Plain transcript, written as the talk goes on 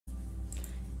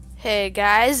Hey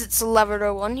guys, it's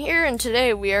Leverdo1 here, and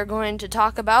today we are going to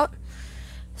talk about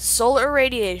solar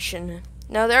radiation.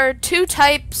 Now, there are two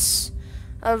types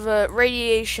of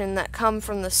radiation that come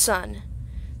from the sun.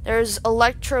 There's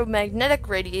electromagnetic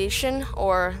radiation,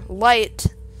 or light.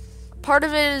 Part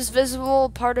of it is visible,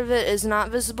 part of it is not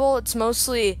visible. It's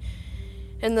mostly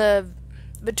in the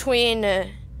between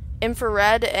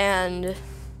infrared and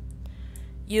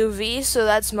UV, so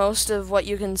that's most of what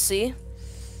you can see.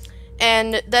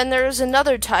 And then there's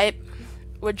another type,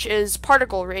 which is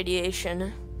particle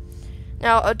radiation.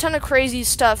 Now, a ton of crazy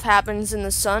stuff happens in the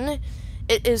sun.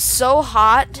 It is so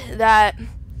hot that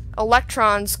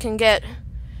electrons can get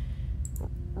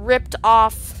ripped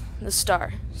off the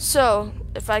star. So,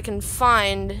 if I can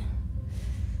find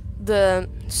the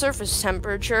surface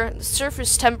temperature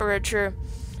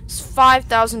is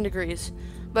 5,000 degrees.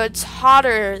 But it's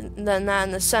hotter than that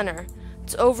in the center.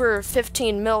 It's over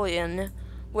 15 million.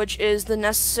 Which is the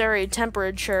necessary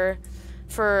temperature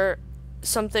for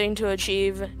something to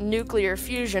achieve nuclear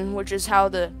fusion, which is how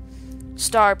the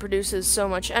star produces so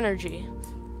much energy.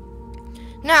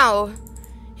 Now,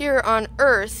 here on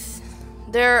Earth,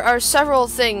 there are several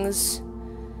things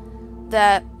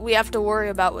that we have to worry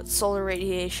about with solar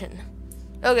radiation.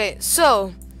 Okay,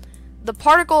 so, the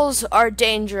particles are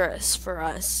dangerous for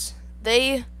us.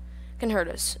 They can hurt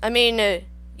us. I mean,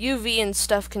 UV and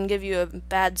stuff can give you a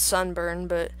bad sunburn,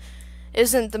 but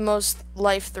isn't the most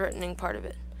life-threatening part of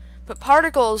it. But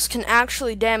particles can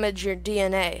actually damage your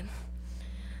DNA.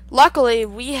 Luckily,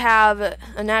 we have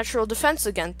a natural defense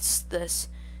against this,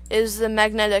 is the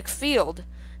magnetic field.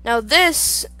 Now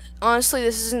honestly,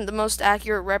 this isn't the most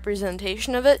accurate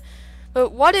representation of it,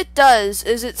 but what it does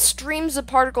is it streams the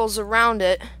particles around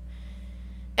it,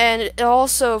 and it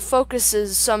also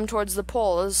focuses some towards the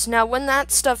poles. Now, when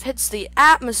that stuff hits the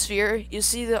atmosphere, you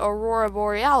see the aurora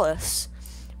borealis,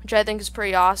 which I think is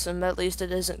pretty awesome, but at least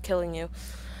it isn't killing you.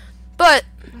 But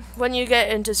when you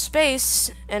get into space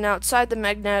and outside the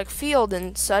magnetic field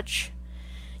and such,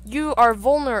 you are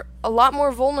a lot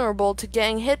more vulnerable to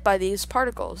getting hit by these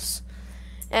particles.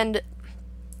 And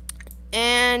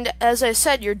as I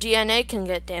said, your DNA can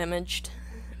get damaged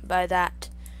by that.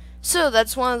 So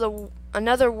that's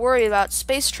another worry about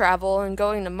space travel and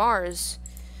going to Mars.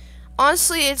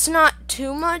 Honestly, it's not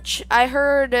too much. I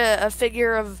heard a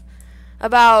figure of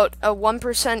about a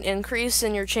 1% increase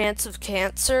in your chance of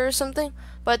cancer or something,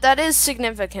 but that is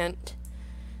significant.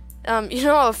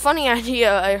 A funny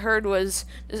idea I heard was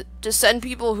to send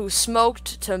people who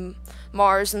smoked to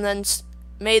Mars and then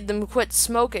made them quit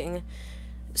smoking.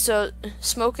 So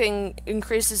smoking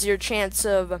increases your chance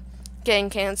of getting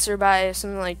cancer by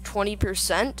something like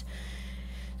 20%.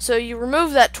 So you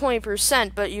remove that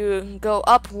 20%, but you go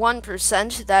up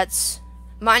 1%, that's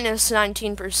minus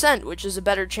 19%, which is a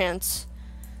better chance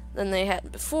than they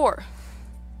had before.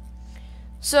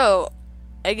 So,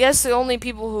 I guess the only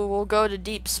people who will go to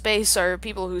deep space are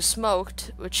people who smoked,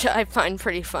 which I find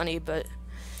pretty funny, but...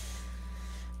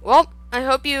 Well, I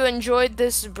hope you enjoyed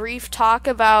this brief talk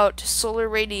about solar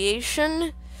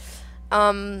radiation.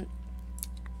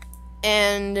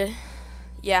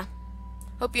 Yeah.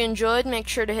 Hope you enjoyed. Make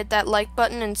sure to hit that like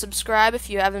button and subscribe if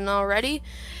you haven't already.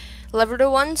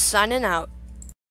 Leverdo1 signing out.